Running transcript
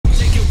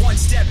one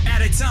step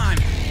at a time.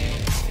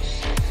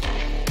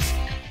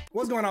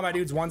 What's going on, my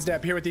dudes?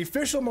 Onestep here with the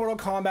official Mortal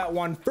Kombat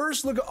 1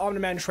 first look at OMNI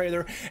MAN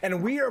trailer,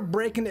 and we are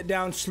breaking it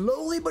down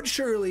slowly but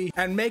surely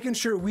and making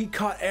sure we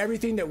caught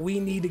everything that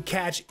we need to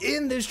catch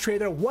in this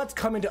trailer, what's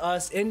coming to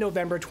us in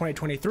November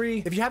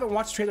 2023. If you haven't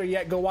watched the trailer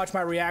yet, go watch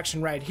my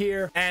reaction right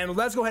here, and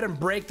let's go ahead and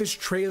break this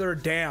trailer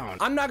down.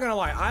 I'm not gonna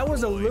lie, I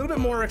was a little bit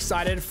more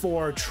excited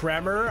for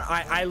Tremor.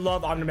 I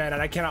love OMNI MAN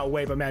and I cannot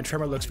wait, but man,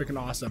 Tremor looks freaking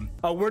awesome.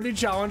 A worthy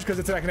challenge because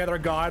it's like another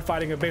god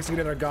fighting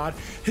basically another god.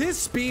 His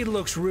speed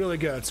looks really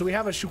good, so we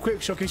have a quick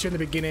showcase here in the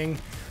beginning,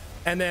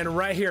 and then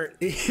right here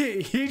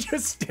he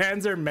just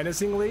stands there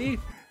menacingly.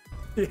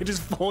 He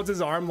just folds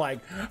his arm like,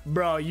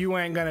 bro, you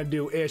ain't gonna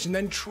do ish. And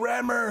then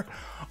Tremor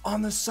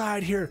on the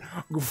side here,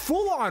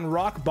 full on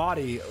rock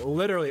body,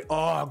 literally.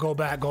 Oh, go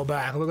back, look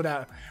at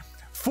that,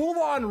 full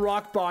on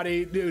rock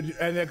body, dude.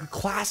 And the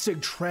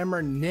classic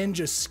Tremor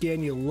ninja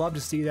skin, you love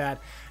to see that.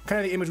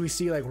 Kind of the image we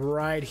see like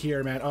right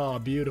here, man. Oh,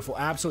 beautiful,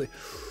 absolutely.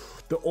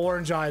 The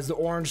orange eyes, the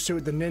orange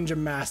suit, the ninja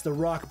mask, the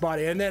rock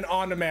body, and then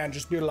OMNI MAN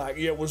just be like,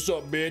 yeah, what's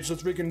up, bitch?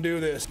 Let's freaking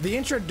do this. The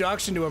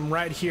introduction to him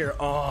right here.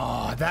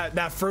 Oh,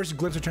 that first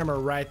glimpse of Tremor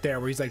right there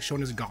where he's like showing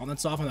his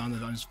gauntlets off on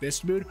his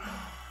fist, dude.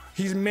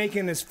 He's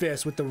making his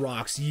fist with the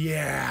rocks.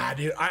 Yeah,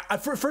 dude.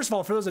 First of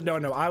all, for those that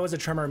don't know, I was a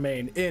Tremor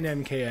main in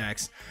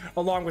MKX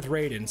along with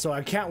Raiden. So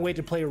I can't wait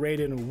to play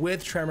Raiden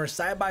with Tremor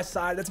side by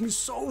side. That's gonna be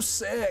so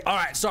sick. All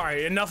right,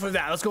 sorry, enough of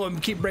that. Let's go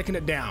and keep breaking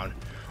it down.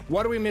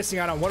 What are we missing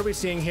out on? What are we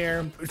seeing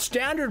here?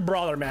 Standard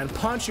brawler, man.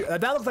 Punch.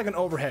 That looks like an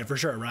overhead for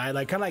sure, right?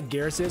 Like kind of like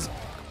Garrus's.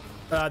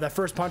 That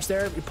first punch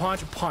there,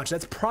 punch.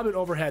 That's probably an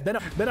overhead.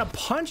 Then a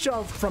punch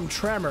up from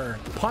Tremor.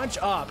 Punch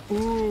up.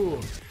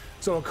 Ooh.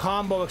 So a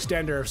combo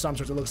extender of some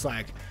sort, it looks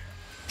like.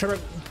 Tremor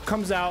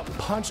comes out,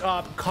 punch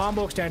up,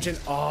 combo extension.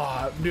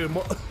 Oh, dude.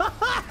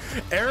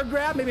 Air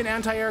grab, maybe an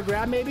anti-air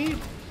grab, maybe.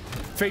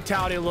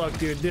 Fatality look,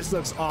 dude. This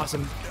looks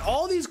awesome.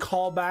 All these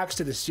callbacks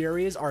to the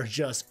series are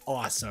just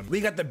awesome. We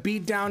got the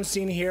beatdown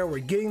scene here. We're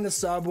getting the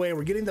subway.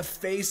 We're getting the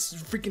face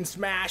freaking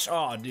smash.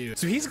 Oh, dude.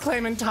 So he's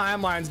claiming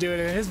timelines, dude,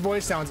 and his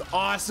voice sounds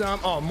awesome.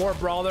 Oh, more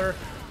brawler.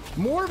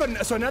 More of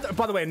a, so another,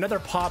 by the way, another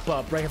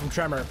pop-up right here from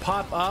Tremor.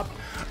 Pop-up.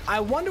 I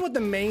wonder what the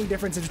main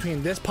difference is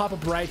between this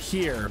pop-up right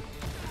here,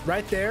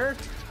 right there,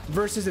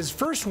 versus his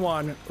first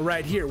one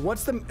right here.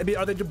 What's the,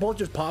 are they both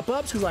just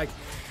pop-ups? Because like,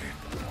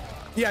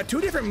 yeah,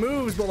 two different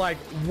moves, but like,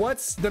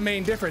 what's the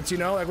main difference, you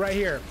know? Like right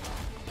here,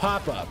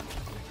 pop-up.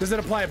 Does it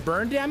apply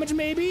burn damage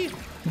maybe?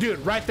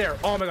 Dude, right there.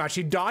 Oh my gosh,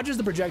 he dodges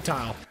the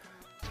projectile.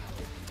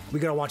 We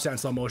gotta watch that in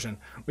slow motion.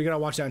 We gotta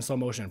watch that in slow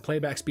motion.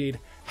 Playback speed,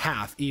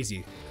 half,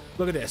 easy.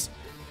 Look at this.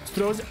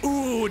 Throws,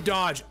 ooh,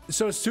 dodge.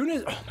 So as soon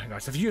as, oh my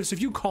gosh, if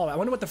you call it, I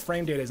wonder what the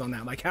frame data is on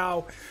that. Like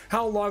how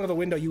long of the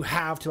window you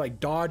have to like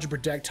dodge a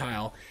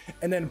projectile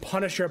and then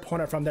punish your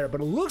opponent from there.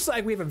 But it looks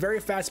like we have a very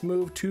fast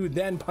move to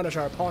then punish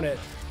our opponent.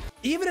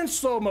 Even in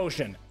slow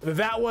motion,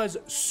 that was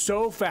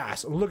so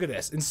fast. Look at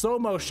this, in slow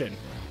motion.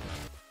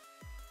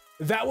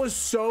 That was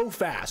so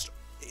fast.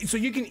 So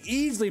you can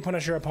easily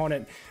punish your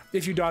opponent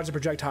if you dodge the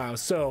projectile.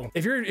 So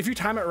if you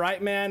time it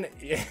right, man,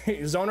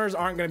 zoners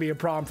aren't gonna be a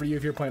problem for you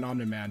if you're playing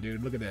OMNI MAN,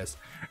 dude. Look at this.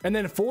 And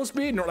then full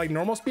speed, like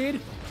normal speed,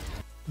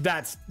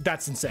 that's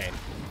insane.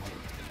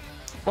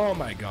 Oh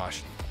my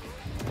gosh.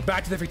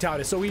 Back to the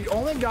fatality. So we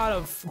only got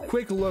a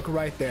quick look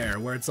right there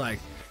where it's like,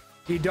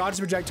 he dodges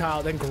the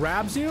projectile, then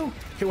grabs you.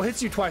 He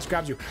hits you twice,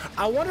 grabs you.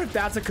 I wonder if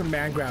that's a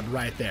command grab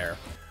right there.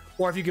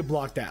 Or if you could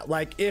block that.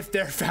 Like, if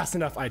they're fast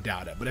enough, I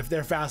doubt it. But if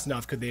they're fast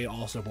enough, could they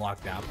also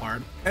block that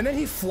part? And then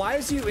he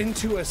flies you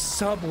into a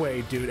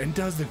subway, dude, and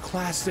does the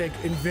classic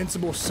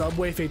Invincible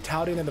subway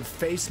fatality and then the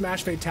face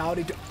smash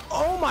fatality.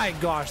 Oh my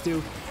gosh,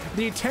 dude.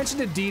 The attention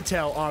to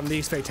detail on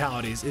these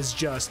fatalities is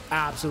just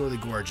absolutely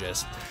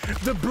gorgeous.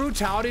 The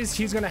brutalities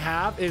he's gonna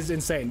have is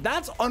insane.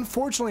 That's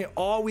unfortunately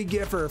all we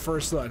get for a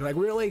first look. Like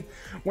really,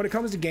 when it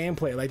comes to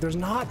gameplay, like there's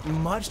not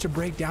much to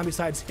break down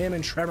besides him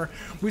and Tremor.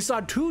 We saw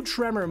two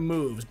Tremor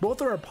moves.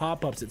 Both are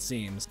pop-ups, it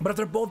seems. But if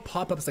they're both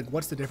pop-ups, like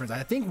what's the difference?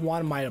 I think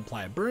one might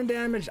apply burn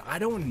damage. I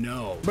don't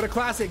know. But a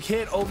classic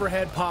hit,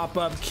 overhead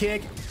pop-up,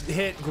 kick,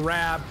 hit,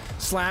 grab,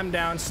 slam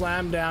down,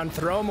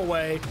 throw him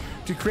away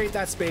to create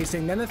that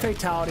spacing. Then the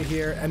fatality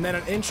here, and then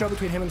an intro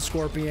between him and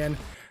Scorpion.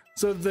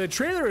 So the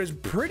trailer is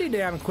pretty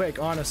damn quick,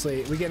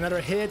 honestly. We get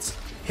another hit,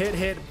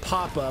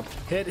 pop-up,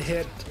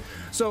 hit.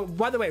 So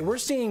by the way, we're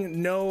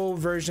seeing no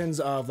versions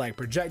of like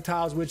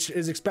projectiles, which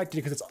is expected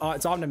because it's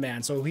OMNI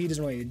MAN, so he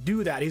doesn't really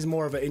do that. He's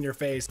more of an in your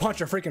face,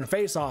 punch your freaking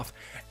face off.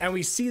 And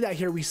we see that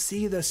here. We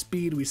see the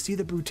speed, we see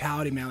the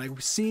brutality, man. Like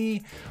we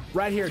see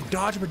right here,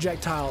 dodge a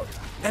projectile,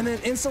 and then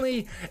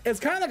instantly, it's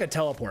kind of like a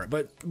teleport,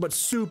 but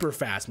super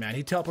fast, man.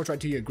 He teleports right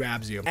to you,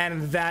 grabs you,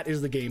 and that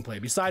is the gameplay.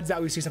 Besides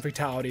that, we see some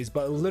fatalities,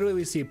 but literally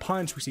we see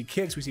punch, we see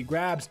kicks, we see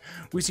grabs,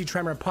 we see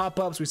Tremor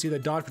pop-ups, we see the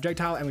dodge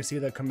projectile, and we see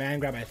the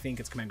command grab. I think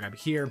it's command grab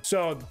here.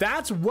 So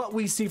that's what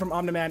we see from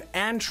OMNI MAN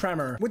and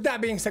Tremor. With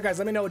that being said, guys,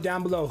 let me know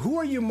down below, who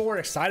are you more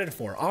excited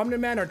for, OMNI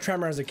MAN or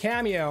Tremor as a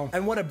cameo,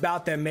 and what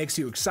about them makes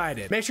you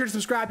excited? Make sure to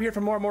subscribe here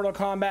for more Mortal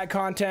Kombat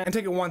content and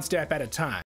take it one step at a time.